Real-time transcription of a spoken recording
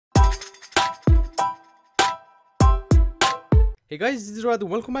Hey guys, this is Rad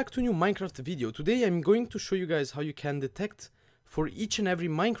and welcome back to a new Minecraft video. Today I'm going to show you guys how you can detect for each and every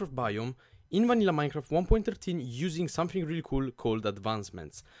Minecraft biome in vanilla Minecraft 1.13 using something really cool called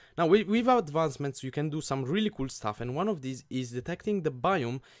advancements. Now with advancements you can do some really cool stuff, and one of these is detecting the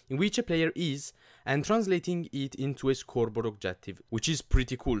biome in which a player is and translating it into a scoreboard objective, which is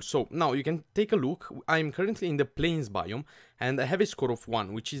pretty cool. So now you can take a look. I'm currently in the plains biome and I have a score of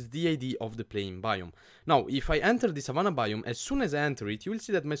 1, which is the ID of the plain biome. Now if I enter the savanna biome, as soon as I enter it, you will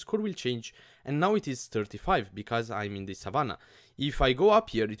see that my score will change, and now it is 35 because I'm in the savanna. If I go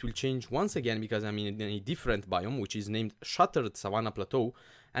up here, it will change once again because I'm in a different biome, which is named Shattered Savanna Plateau,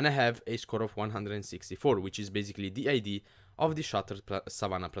 and I have a score of 164, which is basically the ID of the Shattered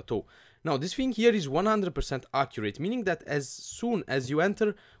Savanna Plateau. Now this thing here is 100% accurate, meaning that as soon as you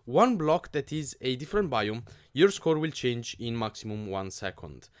enter one block that is a different biome, your score will change in maximum 1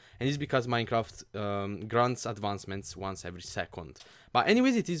 second. And it's because Minecraft grants advancements once every second. But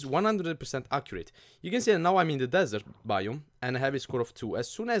anyways, it is 100% accurate. You can see that now I'm in the desert biome and I have a score of 2. As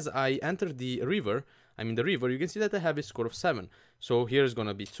soon as I enter the river, I'm in the river, you can see that I have a score of 7. So here's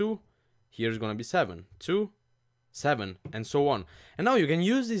gonna be 2, here's gonna be 7, 2, 7, and so on. And now you can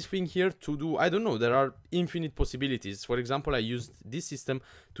use this thing here to do, I don't know, there are infinite possibilities. For example, I used this system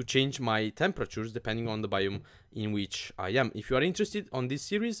to change my temperatures depending on the biome in which I am. If you are interested on this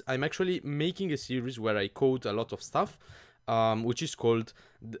series, I'm actually making a series where I code a lot of stuff, which is called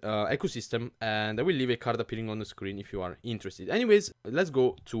ecosystem, and I will leave a card appearing on the screen if you are interested. Anyways, let's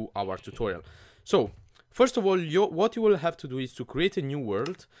go to our tutorial. So first of all, what you will have to do is to create a new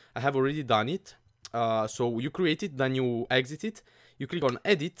world. I have already done it. So you create it, then you exit it, you click on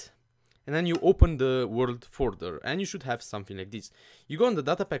edit, and then you open the world folder, and you should have something like this. You go on the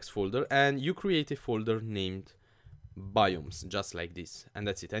data packs folder and you create a folder named biomes, just like this, and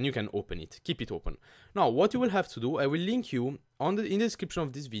that's it. And you can open it, keep it open. Now what you will have to do, I will link you in the description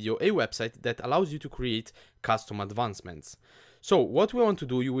of this video a website that allows you to create custom advancements. So what we want to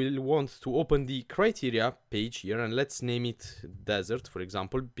do, you will want to open the criteria page here, and let's name it desert, for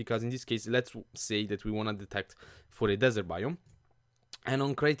example, because in this case, let's say that we want to detect for a desert biome. And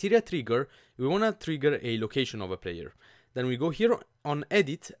on criteria trigger, we want to trigger a location of a player. Then we go here on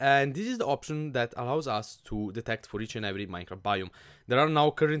edit, and this is the option that allows us to detect for each and every Minecraft biome. There are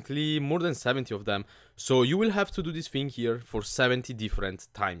now currently more than 70 of them, so you will have to do this thing here for 70 different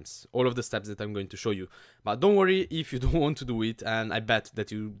times, all of the steps that I'm going to show you. But don't worry if you don't want to do it, and I bet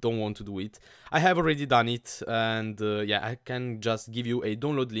that you don't want to do it. I have already done it, and yeah, I can just give you a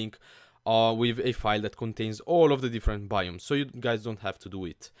download link with a file that contains all of the different biomes, so you guys don't have to do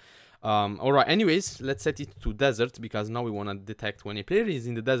it. Alright, anyways, let's set it to desert, because now we want to detect when a player is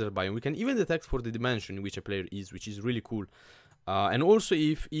in the desert biome. We can even detect for the dimension in which a player is, which is really cool. And also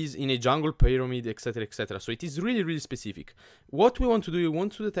if he's in a jungle, pyramid, etc, etc. So it is really specific. What we want to do, we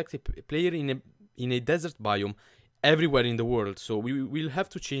want to detect a player in a desert biome everywhere in the world. So we will have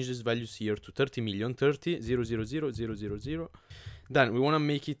to change these values here to 30 million, 30, 0, 0, 0, 0, 0, 0. Then we want to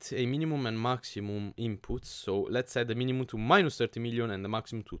make it a minimum and maximum inputs. So let's set the minimum to minus 30 million and the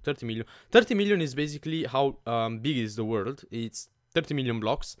maximum to 30 million. 30 million is basically how big is the world. It's 30 million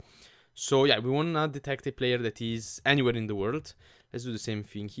blocks. So yeah, we want to detect a player that is anywhere in the world. Let's do the same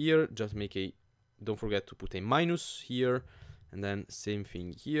thing here. Just make a, don't forget to put a minus here, and then same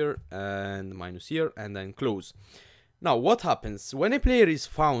thing here, and minus here, and then close. Now, what happens when a player is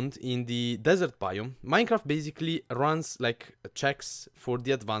found in the desert biome? Minecraft basically runs like checks for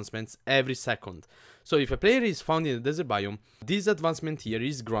the advancements every second. So if a player is found in the desert biome, this advancement here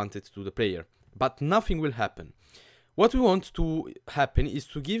is granted to the player, but nothing will happen. What we want to happen is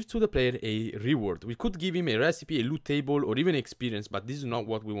to give to the player a reward. We could give him a recipe, a loot table, or even experience, but this is not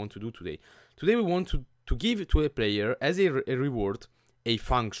what we want to do today. Today we want to give to a player as a reward a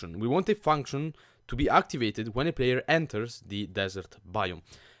function. We want a function to be activated when a player enters the desert biome.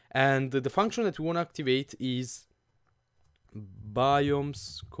 And the function that we want to activate is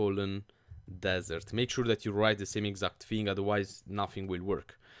biomes : desert. Make sure that you write the same exact thing, otherwise nothing will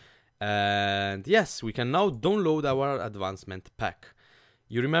work. And yes, we can now download our advancement pack.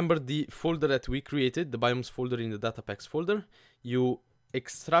 You remember the folder that we created, the biomes folder in the data packs folder? You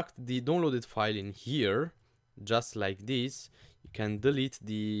extract the downloaded file in here, just like this. You can delete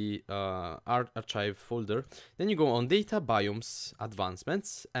the archive folder. Then you go on data, biomes,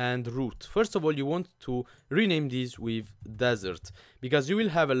 advancements, and root. First of all, you want to rename these with desert, because you will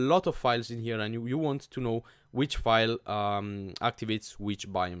have a lot of files in here, and you want to know which file activates which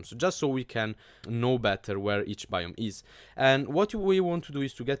biome. So just so we can know better where each biome is. And what we want to do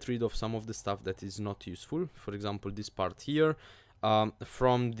is to get rid of some of the stuff that is not useful. For example, this part here.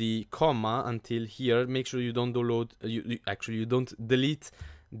 from the comma until here. Make sure you don't download, you don't delete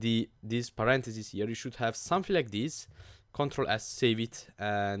these parentheses here. You should have something like this. Control S, save it,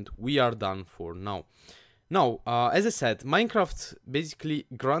 and we are done for now. Now, as I said, Minecraft basically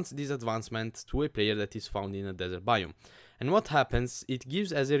grants this advancement to a player that is found in a desert biome. And what happens, it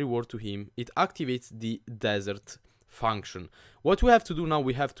gives as a reward to him, it activates the desert function. What we have to do now,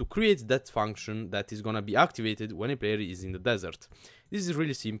 we have to create that function that is gonna be activated when a player is in the desert. This is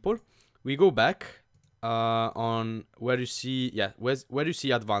really simple. We go back on where you see, where you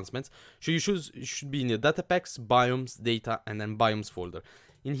see advancements. So you should be in the data packs, biomes, data, and then biomes folder.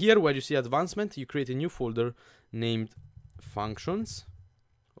 In here where you see advancement, you create a new folder named functions.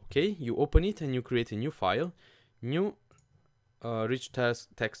 Okay, you open it and you create a new file, new rich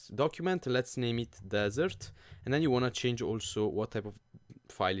text document. Let's name it desert, and then you want to change also what type of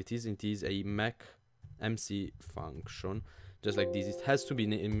file it is. It is a mc function, just like this. It has to be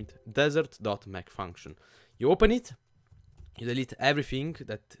named desert.mec function. You open it, you delete everything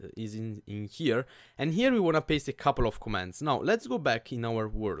that is in here, and here we want to paste a couple of commands. Now let's go back in our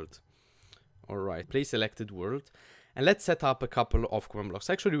world. All right, place selected world, and let's set up a couple of command blocks.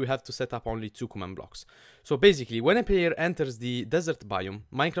 Actually, we have to set up only 2 command blocks. So basically, when a player enters the desert biome,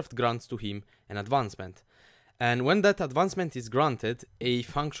 Minecraft grants to him an advancement. And when that advancement is granted, a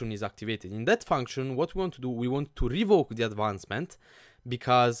function is activated. In that function, what we want to do, we want to revoke the advancement,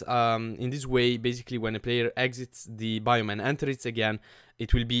 because in this way, basically, when a player exits the biome and enters it again,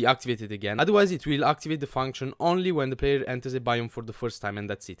 it will be activated again. Otherwise, it will activate the function only when the player enters a biome for the first time, and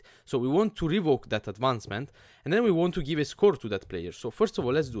that's it. So we want to revoke that advancement, and then we want to give a score to that player. So first of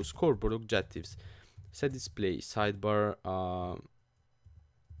all, let's do scoreboard objectives. Set display, sidebar.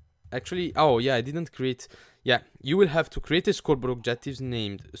 Actually, oh yeah, I didn't create. Yeah, you will have to create a scoreboard objectives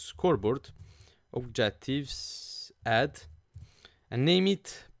named scoreboard objectives add, and name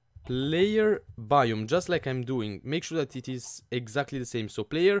it player biome, just like I'm doing. Make sure that it is exactly the same. So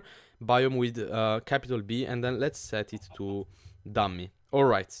player biome with capital B, and then let's set it to dummy. All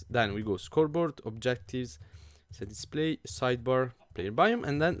right, then we go scoreboard objectives, set display, sidebar, player biome,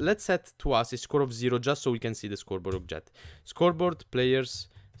 and then let's set to us a score of 0, just so we can see the scoreboard object. Scoreboard players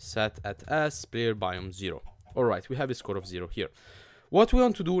set at S, player biome 0. All right, we have a score of 0 here. What we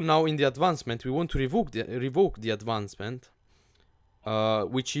want to do now in the advancement, we want to revoke the advancement,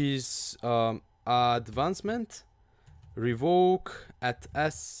 which is advancement revoke at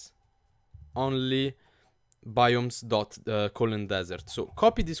S only biomes dot colon desert. So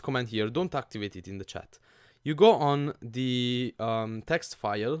copy this command here, don't activate it in the chat. You go on the text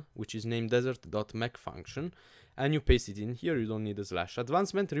file, which is named desert.mec function, and you paste it in here. You don't need a slash.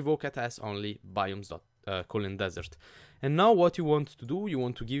 Advancement revoke at S only biomes dot colon desert. And now what you want to do, you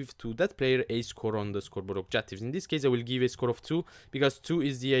want to give to that player a score on the scoreboard objectives. In this case, I will give a score of 2, because 2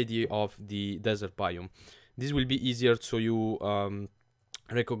 is the ID of the desert biome. This will be easier, so you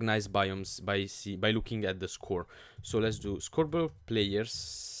recognize biomes by looking at the score. So let's do scoreboard players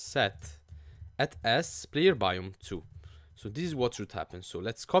set at S, player biome 2. So this is what should happen. So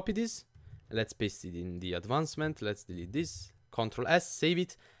let's copy this, let's paste it in the advancement, let's delete this, Control S, save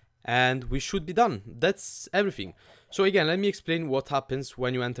it, and we should be done. That's everything. So again, let me explain what happens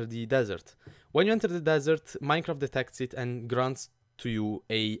when you enter the desert. When you enter the desert, Minecraft detects it and grants to you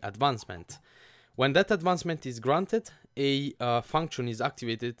a advancement. When that advancement is granted, a function is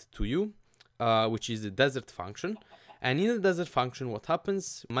activated to you, which is the desert function. And in the desert function, what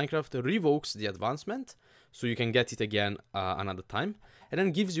happens? Minecraft revokes the advancement, so you can get it again another time, and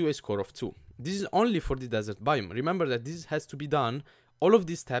then gives you a score of 2. This is only for the desert biome. Remember that this has to be done, all of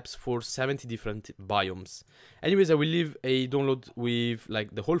these steps, for 70 different biomes. Anyways, I will leave a download with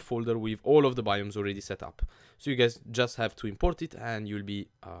like the whole folder with all of the biomes already set up. So you guys just have to import it and you'll be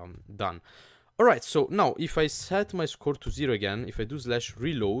done. Alright, so now if I set my score to 0 again, if I do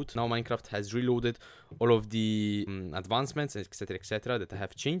 /reload, now Minecraft has reloaded all of the advancements, etc, that I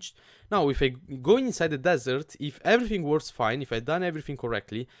have changed. Now if I go inside the desert, if everything works fine, if I've done everything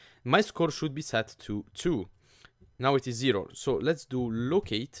correctly, my score should be set to 2. Now it is 0. So let's do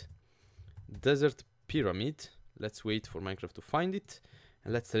locate desert pyramid. Let's wait for Minecraft to find it,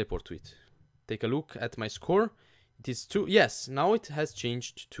 and let's teleport to it. Take a look at my score. It is 2. Yes, now it has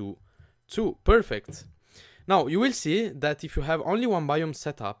changed to 2. Perfect. Now you will see that if you have only one biome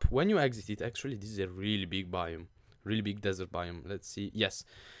set up, when you exit it, actually this is a really big biome, really big desert biome. Let's see. Yes.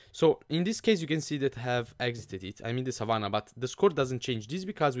 So in this case, you can see that I have exited it. I'm in the savannah, but the score doesn't change. This is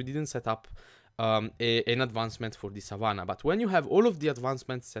because we didn't set up an advancement for the savannah. But when you have all of the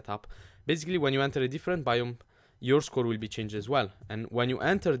advancements set up, basically when you enter a different biome, your score will be changed as well. And when you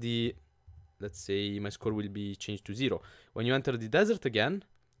enter the let's say my score will be changed to 0. When you enter the desert again,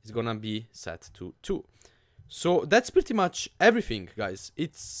 it's gonna be set to 2. So that's pretty much everything, guys.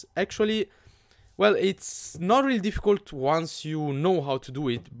 It's actually, well, it's not really difficult once you know how to do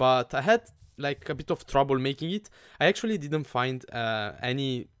it, but I had like a bit of trouble making it. I actually didn't find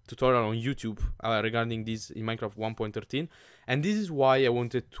any tutorial on YouTube regarding this in Minecraft 1.13, and this is why I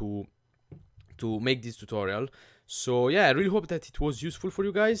wanted to make this tutorial. So yeah, I really hope that it was useful for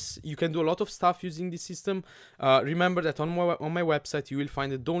you guys. You can do a lot of stuff using this system. Remember that on my website you will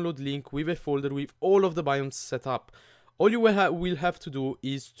find a download link with a folder with all of the biomes set up. All you will have to do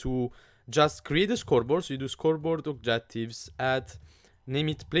is to just create a scoreboard. So you do scoreboard objectives, add, name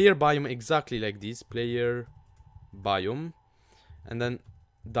it player biome, exactly like this, player biome, and then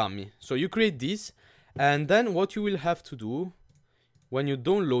dummy. So you create this, and then what you will have to do when you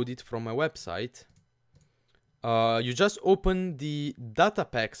download it from my website, you just open the data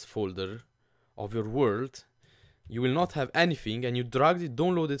packs folder of your world. You will not have anything, and you drag the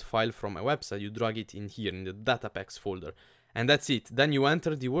downloaded file from my website, you drag it in here in the data packs folder, and that's it. Then you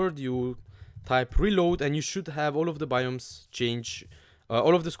enter the word, you type reload, and you should have all of the biomes change,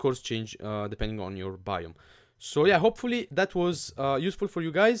 all of the scores change depending on your biome. So yeah, hopefully that was useful for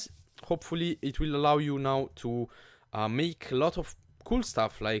you guys. Hopefully it will allow you now to make a lot of cool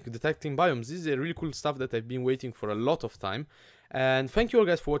stuff like detecting biomes. This is a really cool stuff that I've been waiting for a lot of time. And thank you all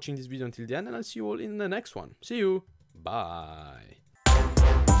guys for watching this video until the end, and I'll see you all in the next one. See you. Bye.